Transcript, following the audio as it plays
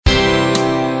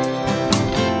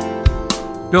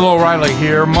Bill O'Reilly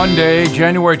here, Monday,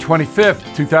 January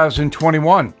 25th,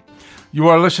 2021. You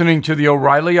are listening to the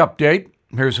O'Reilly Update.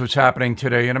 Here's what's happening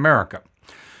today in America.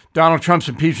 Donald Trump's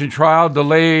impeachment trial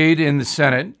delayed in the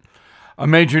Senate. A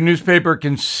major newspaper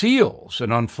conceals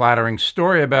an unflattering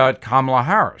story about Kamala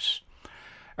Harris.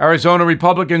 Arizona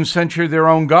Republicans censure their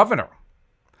own governor.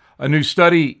 A new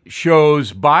study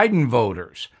shows Biden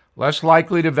voters less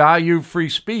likely to value free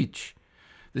speech.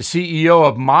 The CEO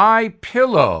of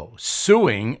MyPillow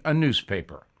suing a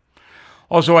newspaper.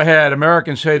 Also ahead,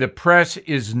 Americans say the press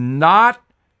is not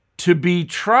to be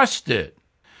trusted.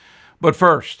 But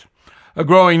first, a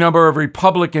growing number of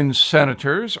Republican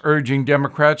senators urging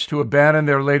Democrats to abandon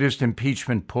their latest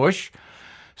impeachment push.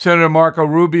 Senator Marco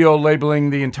Rubio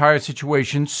labeling the entire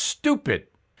situation stupid.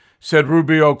 Said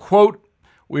Rubio, quote,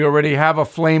 "We already have a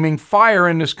flaming fire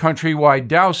in this country. Why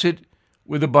douse it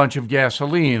with a bunch of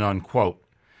gasoline," unquote.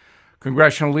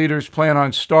 Congressional leaders plan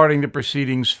on starting the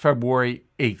proceedings February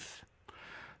 8th.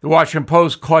 The Washington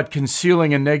Post caught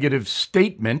concealing a negative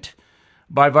statement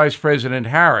by Vice President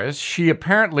Harris. She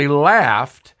apparently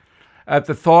laughed at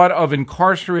the thought of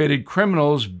incarcerated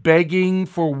criminals begging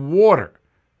for water.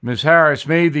 Ms. Harris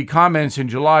made the comments in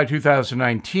July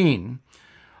 2019,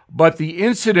 but the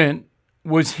incident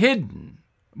was hidden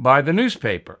by the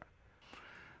newspaper.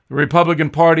 The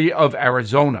Republican Party of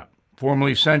Arizona,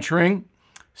 formally censuring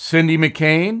Cindy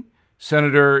McCain,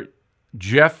 Senator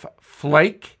Jeff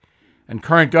Flake, and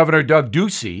current Governor Doug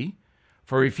Ducey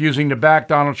for refusing to back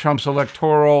Donald Trump's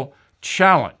electoral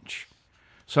challenge.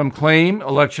 Some claim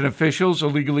election officials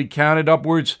illegally counted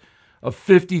upwards of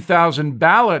 50,000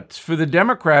 ballots for the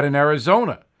Democrat in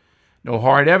Arizona. No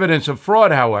hard evidence of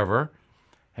fraud, however,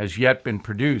 has yet been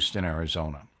produced in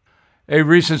Arizona. A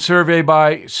recent survey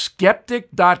by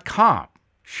Skeptic.com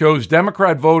shows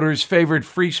Democrat voters favored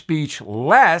free speech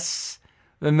less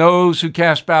than those who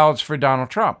cast ballots for Donald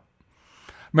Trump.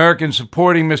 Americans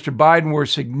supporting Mr. Biden were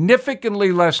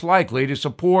significantly less likely to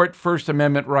support First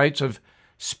Amendment rights of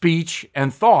speech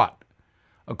and thought,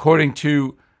 according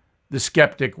to the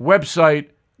Skeptic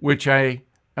website, which I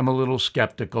am a little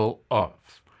skeptical of.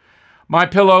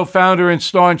 MyPillow founder and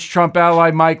staunch Trump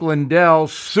ally Mike Lindell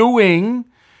suing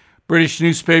British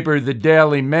newspaper The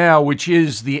Daily Mail, which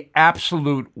is the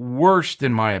absolute worst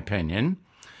in my opinion.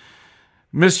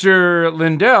 Mr.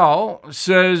 Lindell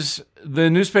says the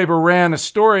newspaper ran a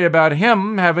story about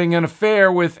him having an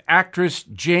affair with actress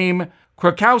James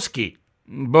Krakowski.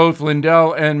 Both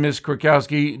Lindell and Ms.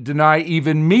 Krakowski deny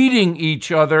even meeting each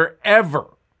other ever.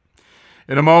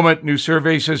 In a moment, new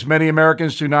survey says many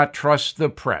Americans do not trust the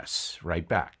press. Right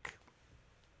back.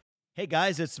 Hey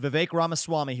guys, it's Vivek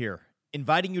Ramaswamy here,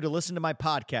 inviting you to listen to my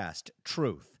podcast,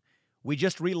 Truth. We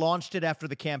just relaunched it after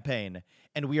the campaign,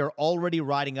 and we are already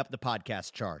riding up the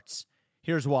podcast charts.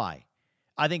 Here's why.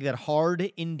 I think that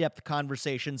hard, in-depth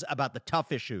conversations about the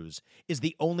tough issues is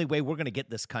the only way we're going to get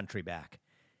this country back.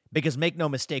 Because make no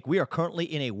mistake, we are currently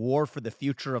in a war for the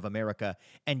future of America,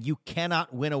 and you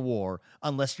cannot win a war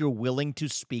unless you're willing to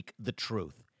speak the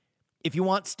truth. If you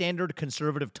want standard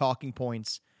conservative talking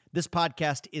points, this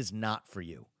podcast is not for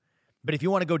you. But if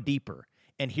you want to go deeper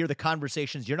and hear the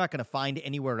conversations you're not going to find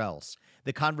anywhere else,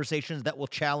 the conversations that will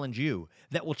challenge you,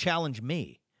 that will challenge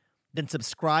me, then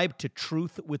subscribe to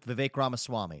Truth with Vivek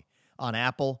Ramaswamy on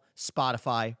Apple,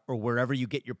 Spotify, or wherever you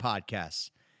get your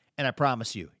podcasts. And I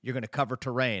promise you, you're going to cover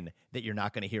terrain that you're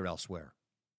not going to hear elsewhere.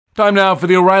 Time now for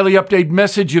the O'Reilly Update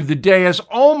message of the day. As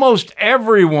almost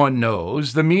everyone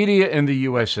knows, the media in the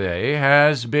USA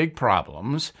has big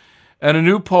problems, and a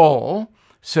new poll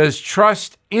says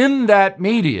trust in that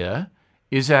media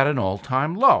is at an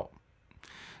all-time low.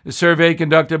 The survey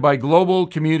conducted by global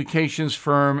communications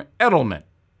firm Edelman.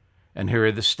 And here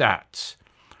are the stats.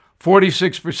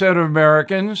 46% of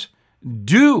Americans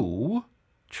do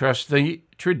trust the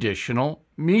traditional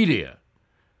media.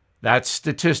 That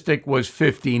statistic was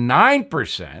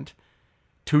 59%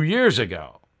 2 years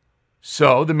ago.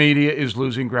 So the media is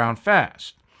losing ground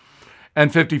fast.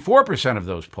 And 54% of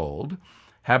those polled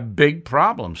have big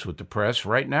problems with the press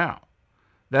right now.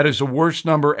 That is the worst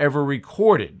number ever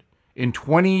recorded in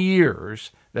 20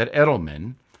 years that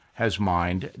Edelman has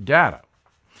mined data.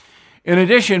 In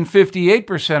addition,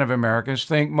 58% of Americans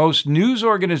think most news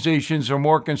organizations are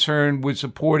more concerned with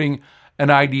supporting an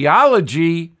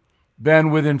ideology than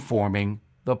with informing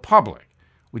the public,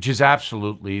 which is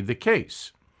absolutely the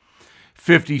case.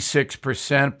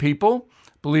 56% of people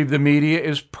believe the media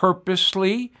is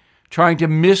purposely trying to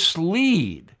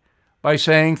mislead by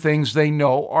saying things they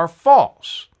know are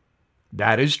false.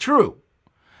 That is true.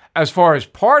 As far as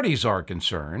parties are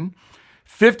concerned,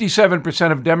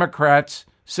 57% of Democrats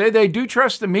say they do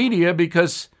trust the media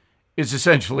because it's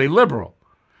essentially liberal.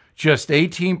 Just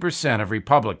 18% of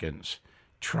Republicans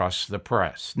trust the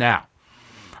press. Now,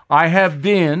 I have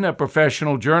been a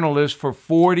professional journalist for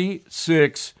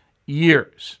 46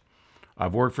 years.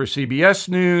 I've worked for CBS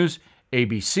News,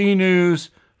 ABC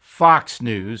News, Fox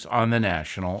News on the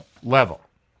national level.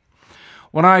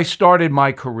 When I started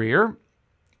my career,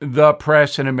 the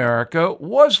press in America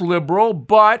was liberal,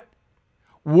 but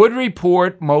would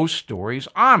report most stories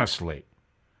honestly.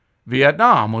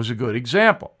 Vietnam was a good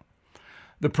example.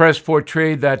 The press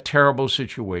portrayed that terrible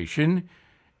situation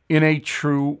in a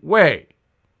true way,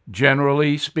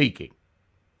 generally speaking.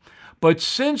 But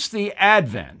since the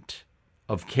advent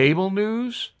of cable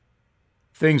news,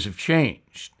 things have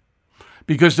changed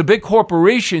because the big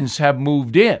corporations have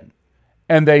moved in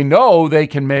and they know they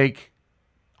can make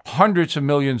hundreds of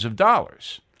millions of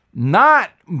dollars,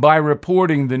 not by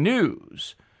reporting the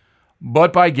news,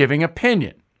 but by giving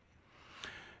opinion.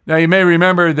 Now, you may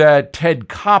remember that Ted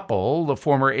Koppel, the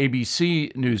former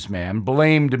ABC newsman,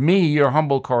 blamed me, your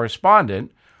humble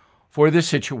correspondent, for the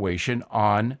situation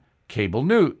on cable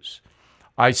news.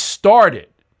 I started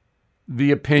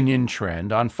the opinion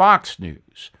trend on Fox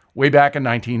News way back in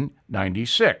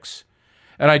 1996.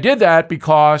 And I did that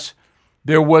because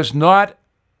there was not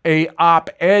an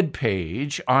op-ed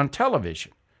page on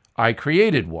television. I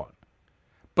created one,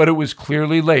 but it was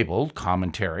clearly labeled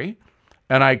commentary,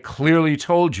 and I clearly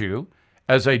told you,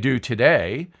 as I do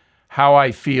today, how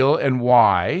I feel and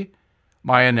why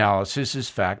my analysis is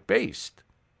fact-based.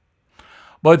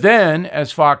 But then,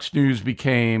 as Fox News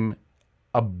became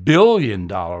a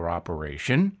billion-dollar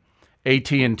operation,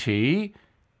 AT&T,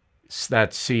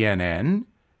 that's CNN,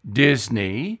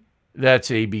 Disney, that's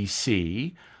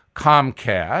ABC,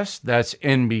 Comcast, that's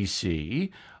NBC,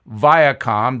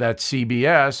 Viacom, that's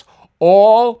CBS,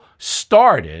 all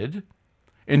started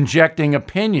injecting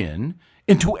opinion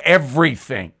into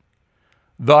everything.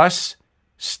 Thus,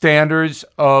 standards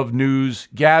of news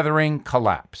gathering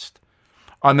collapsed.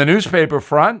 On the newspaper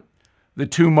front, the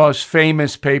two most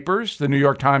famous papers, the New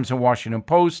York Times and Washington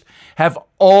Post, have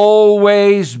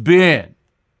always been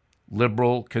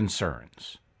liberal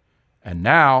concerns. And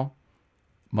now,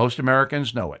 most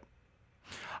Americans know it.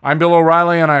 I'm Bill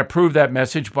O'Reilly, and I approve that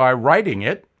message by writing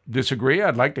it. Disagree?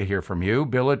 I'd like to hear from you.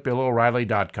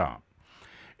 Bill@BillO'Reilly.com.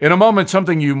 In a moment,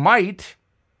 something you might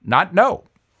not know.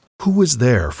 Who is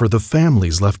there for the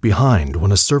families left behind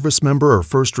when a service member or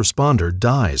first responder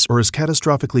dies or is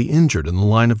catastrophically injured in the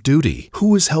line of duty?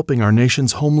 Who is helping our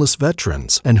nation's homeless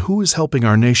veterans? And who is helping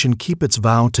our nation keep its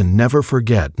vow to never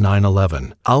forget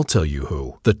 9/11? I'll tell you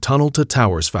who. The Tunnel to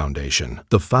Towers Foundation.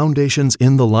 The foundation's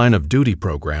In the Line of Duty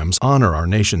programs honor our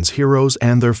nation's heroes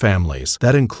and their families.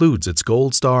 That includes its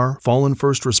Gold Star, Fallen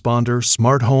First Responder,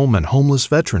 Smart Home, and Homeless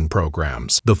Veteran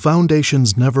programs. The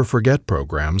foundation's Never Forget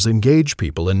programs engage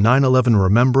people in 9/11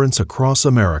 remembrance across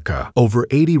America. Over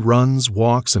 80 runs,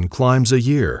 walks, and climbs a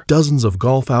year, dozens of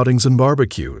golf outings and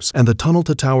barbecues, and the Tunnel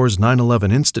to Towers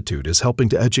 9/11 Institute is helping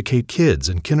to educate kids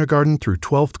in kindergarten through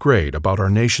 12th grade about our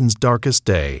nation's darkest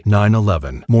day,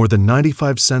 9/11. More than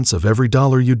 95 cents of every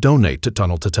dollar you donate to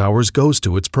Tunnel to Towers goes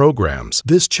to its programs.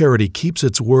 This charity keeps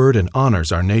its word and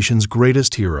honors our nation's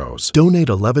greatest heroes. Donate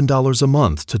 $11 a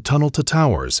month to Tunnel to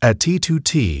Towers at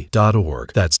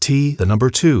T2T.org. That's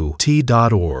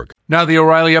T2T.org. Now, the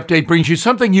O'Reilly Update brings you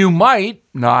something you might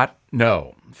not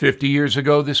know. 50 years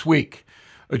ago this week,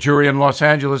 a jury in Los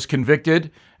Angeles convicted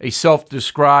a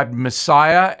self-described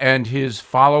messiah and his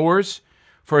followers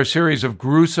for a series of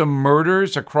gruesome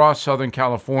murders across Southern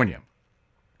California.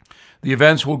 The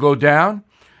events will go down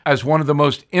as one of the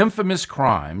most infamous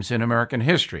crimes in American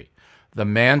history, the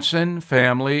Manson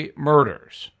family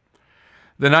murders.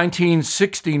 The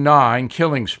 1969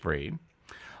 killing spree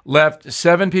left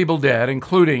 7 people dead,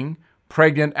 including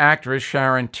pregnant actress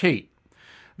Sharon Tate.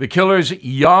 The killer's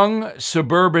young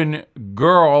suburban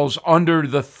girls under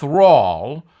the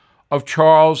thrall of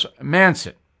Charles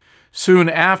Manson. Soon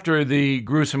after the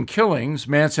gruesome killings,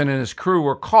 Manson and his crew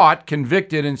were caught,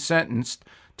 convicted, and sentenced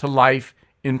to life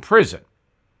in prison.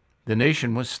 The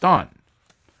nation was stunned.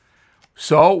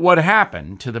 So, what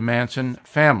happened to the Manson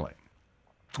family?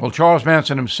 Well, Charles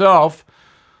Manson himself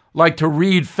liked to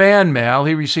read fan mail.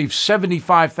 He received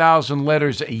 75,000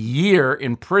 letters a year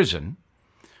in prison.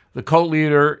 The cult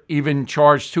leader even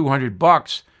charged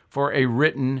 $200 for a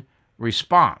written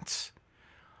response.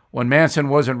 When Manson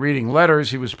wasn't reading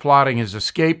letters, he was plotting his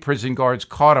escape. Prison guards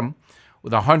caught him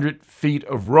with 100 feet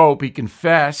of rope. He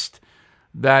confessed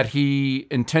that he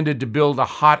intended to build a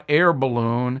hot air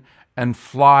balloon and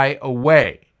fly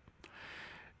away.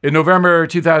 In November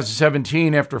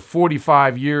 2017, after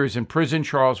 45 years in prison,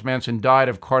 Charles Manson died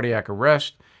of cardiac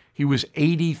arrest. He was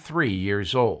 83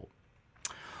 years old.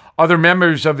 Other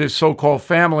members of this so-called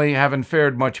family haven't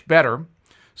fared much better.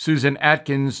 Susan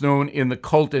Atkins, known in the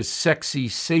cult as Sexy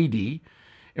Sadie,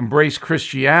 embraced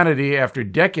Christianity after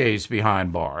decades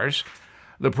behind bars.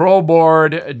 The parole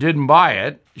board didn't buy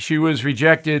it. She was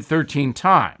rejected 13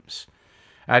 times.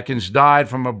 Atkins died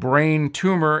from a brain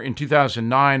tumor in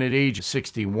 2009 at age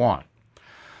 61.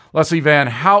 Leslie Van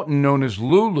Houten, known as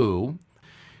Lulu,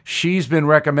 she's been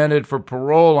recommended for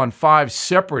parole on 5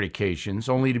 separate occasions,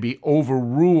 only to be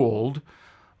overruled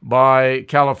by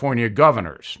California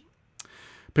governors.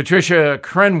 Patricia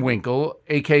Krenwinkel,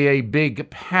 a.k.a. Big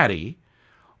Patty,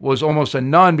 was almost a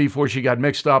nun before she got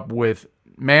mixed up with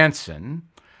Manson.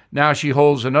 Now she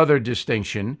holds another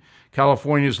distinction,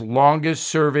 California's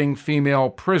longest-serving female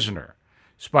prisoner.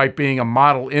 Despite being a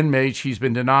model inmate, she's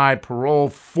been denied parole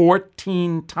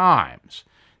 14 times.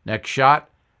 Next shot,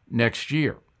 next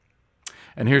year.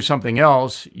 And here's something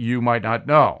else you might not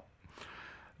know.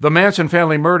 The Manson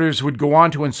family murders would go on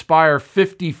to inspire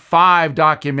 55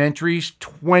 documentaries,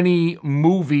 20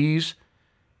 movies,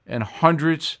 and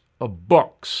hundreds of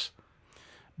books.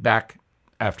 Back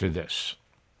after this.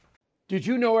 Did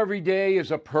you know every day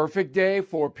is a perfect day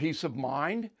for peace of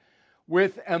mind?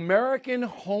 With American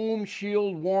Home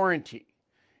Shield Warranty,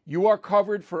 you are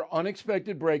covered for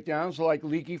unexpected breakdowns like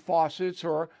leaky faucets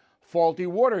or faulty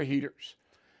water heaters.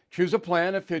 Choose a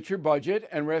plan that fits your budget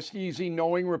and rest easy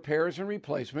knowing repairs and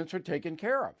replacements are taken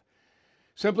care of.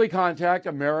 Simply contact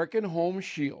American Home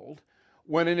Shield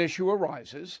when an issue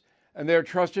arises, and their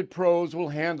trusted pros will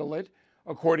handle it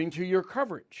according to your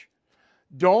coverage.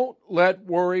 Don't let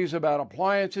worries about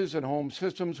appliances and home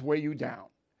systems weigh you down.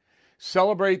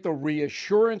 Celebrate the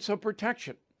reassurance of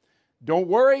protection. Don't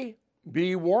worry,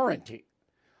 be warranty.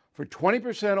 For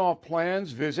 20% off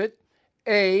plans, visit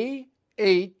ahs.com/bill.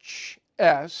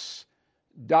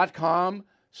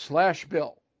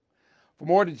 For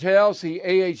more details, see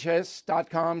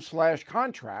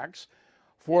ahs.com/contracts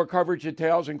for coverage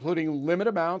details, including limit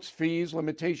amounts, fees,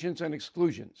 limitations, and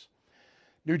exclusions.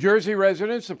 New Jersey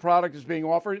residents, the product is being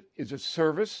offered is a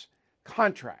service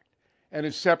contract and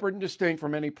is separate and distinct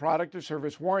from any product or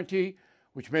service warranty,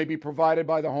 which may be provided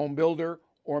by the home builder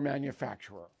or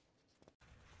manufacturer.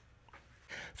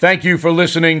 Thank you for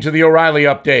listening to the O'Reilly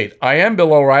Update. I am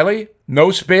Bill O'Reilly. No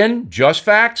spin, just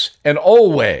facts, and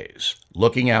always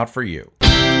looking out for you.